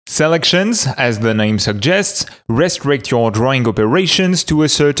Selections, as the name suggests, restrict your drawing operations to a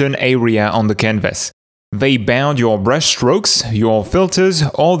certain area on the canvas. They bound your brush strokes, your filters,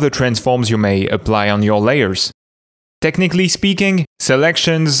 or the transforms you may apply on your layers. Technically speaking,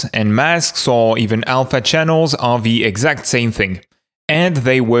 selections and masks or even alpha channels are the exact same thing, and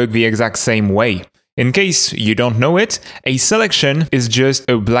they work the exact same way. In case you don't know it, a selection is just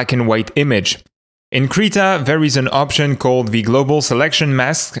a black and white image. In Krita, there is an option called the Global Selection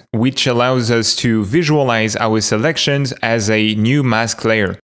Mask, which allows us to visualize our selections as a new mask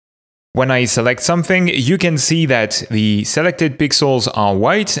layer. When I select something, you can see that the selected pixels are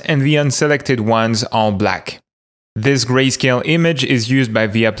white and the unselected ones are black. This grayscale image is used by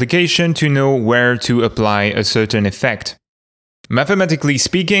the application to know where to apply a certain effect. Mathematically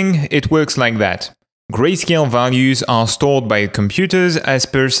speaking, it works like that. Grayscale values are stored by computers as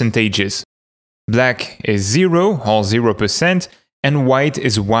percentages. Black is 0 or 0%, and white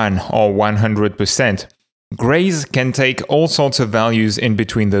is 1 or 100%. Grays can take all sorts of values in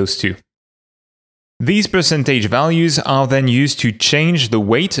between those two. These percentage values are then used to change the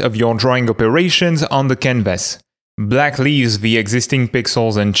weight of your drawing operations on the canvas. Black leaves the existing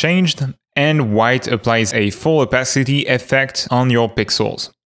pixels unchanged, and white applies a full opacity effect on your pixels.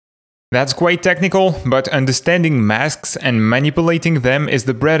 That's quite technical, but understanding masks and manipulating them is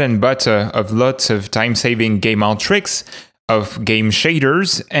the bread and butter of lots of time-saving game art tricks, of game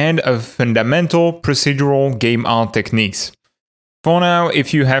shaders, and of fundamental procedural game art techniques. For now,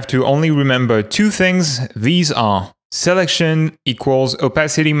 if you have to only remember two things, these are selection equals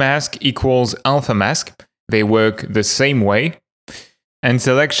opacity mask equals alpha mask. They work the same way. And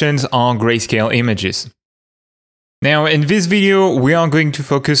selections are grayscale images. Now, in this video, we are going to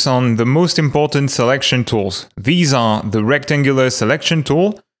focus on the most important selection tools. These are the rectangular selection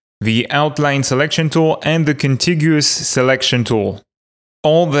tool, the outline selection tool, and the contiguous selection tool.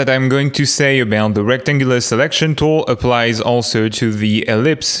 All that I'm going to say about the rectangular selection tool applies also to the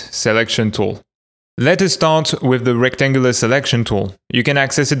ellipse selection tool. Let us start with the rectangular selection tool. You can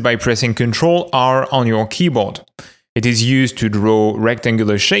access it by pressing Ctrl+R on your keyboard. It is used to draw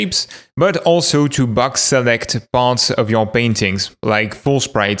rectangular shapes, but also to box select parts of your paintings, like full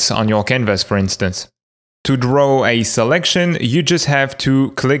sprites on your canvas, for instance. To draw a selection, you just have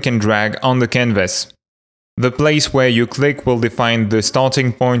to click and drag on the canvas. The place where you click will define the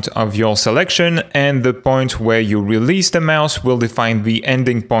starting point of your selection, and the point where you release the mouse will define the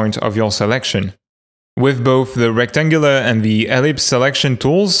ending point of your selection. With both the rectangular and the ellipse selection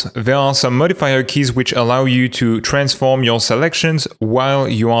tools, there are some modifier keys which allow you to transform your selections while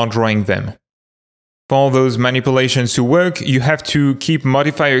you are drawing them. For those manipulations to work, you have to keep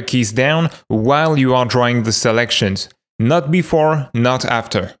modifier keys down while you are drawing the selections, not before, not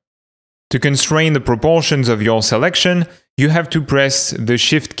after. To constrain the proportions of your selection, you have to press the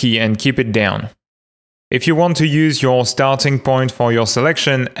Shift key and keep it down. If you want to use your starting point for your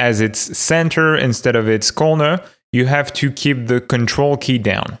selection as its center instead of its corner, you have to keep the Control key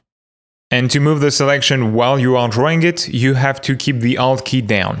down. And to move the selection while you are drawing it, you have to keep the Alt key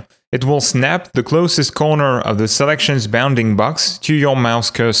down. It will snap the closest corner of the selection's bounding box to your mouse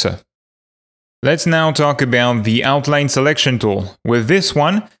cursor. Let's now talk about the outline selection tool. With this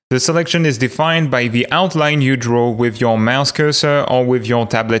one, the selection is defined by the outline you draw with your mouse cursor or with your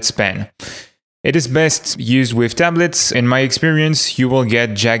tablet's pen. It is best used with tablets. In my experience, you will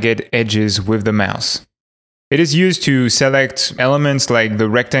get jagged edges with the mouse. It is used to select elements like the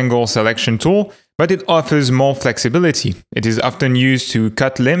rectangle selection tool, but it offers more flexibility. It is often used to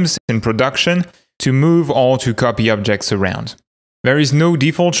cut limbs in production, to move or to copy objects around. There is no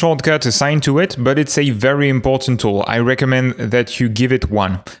default shortcut assigned to it, but it's a very important tool. I recommend that you give it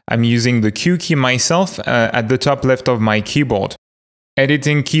one. I'm using the Q key myself at the top left of my keyboard.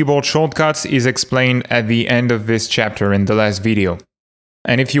 Editing keyboard shortcuts is explained at the end of this chapter in the last video.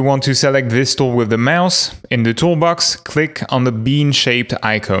 And if you want to select this tool with the mouse, in the toolbox, click on the bean-shaped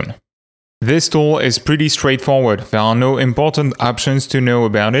icon. This tool is pretty straightforward. There are no important options to know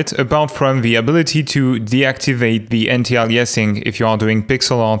about it, apart from the ability to deactivate the anti-aliasing if you are doing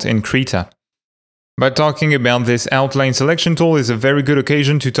pixel art in Krita. But talking about this outline selection tool is a very good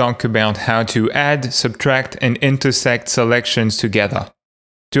occasion to talk about how to add, subtract, and intersect selections together.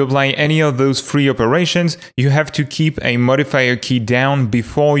 To apply any of those three operations, you have to keep a modifier key down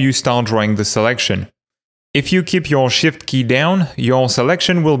before you start drawing the selection. If you keep your Shift key down, your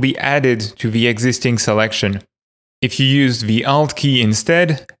selection will be added to the existing selection. If you use the Alt key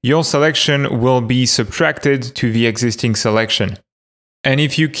instead, your selection will be subtracted to the existing selection. And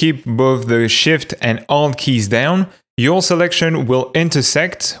if you keep both the Shift and Alt keys down, your selection will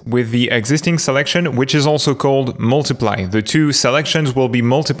intersect with the existing selection, which is also called multiply. The two selections will be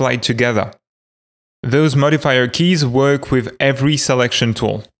multiplied together. Those modifier keys work with every selection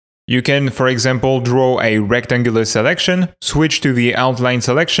tool. You can, for example, draw a rectangular selection, switch to the outline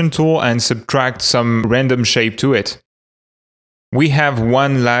selection tool and subtract some random shape to it. We have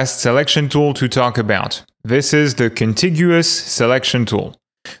one last selection tool to talk about. This is the contiguous selection tool.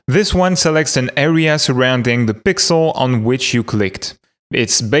 This one selects an area surrounding the pixel on which you clicked.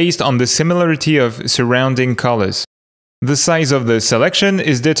 It's based on the similarity of surrounding colors. The size of the selection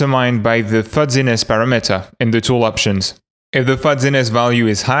is determined by the fuzziness parameter in the tool options. If the fuzziness value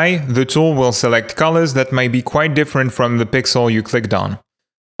is high, the tool will select colors that might be quite different from the pixel you clicked on.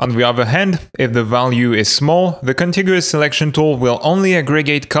 On the other hand, if the value is small, the contiguous selection tool will only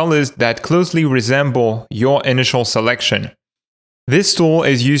aggregate colors that closely resemble your initial selection. This tool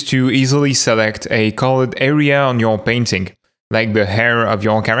is used to easily select a colored area on your painting, like the hair of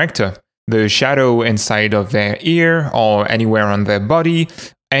your character, the shadow inside of their ear or anywhere on their body,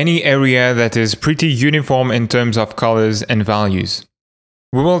 any area that is pretty uniform in terms of colors and values.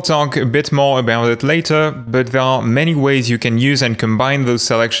 We will talk a bit more about it later, but there are many ways you can use and combine those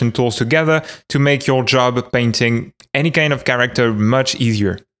selection tools together to make your job painting any kind of character much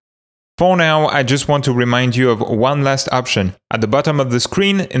easier. For now, I just want to remind you of one last option. At the bottom of the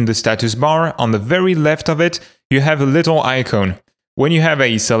screen, in the status bar, on the very left of it, you have a little icon. When you have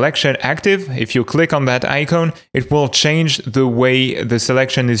a selection active, if you click on that icon, it will change the way the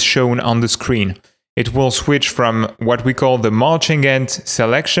selection is shown on the screen. It will switch from what we call the marching ant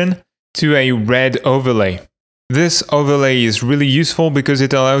selection to a red overlay. This overlay is really useful because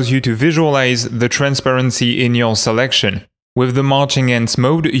it allows you to visualize the transparency in your selection. With the marching ants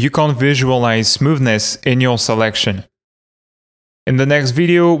mode, you can't visualize smoothness in your selection. In the next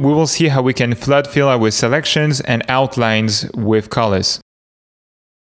video, we will see how we can flood fill our selections and outlines with colors.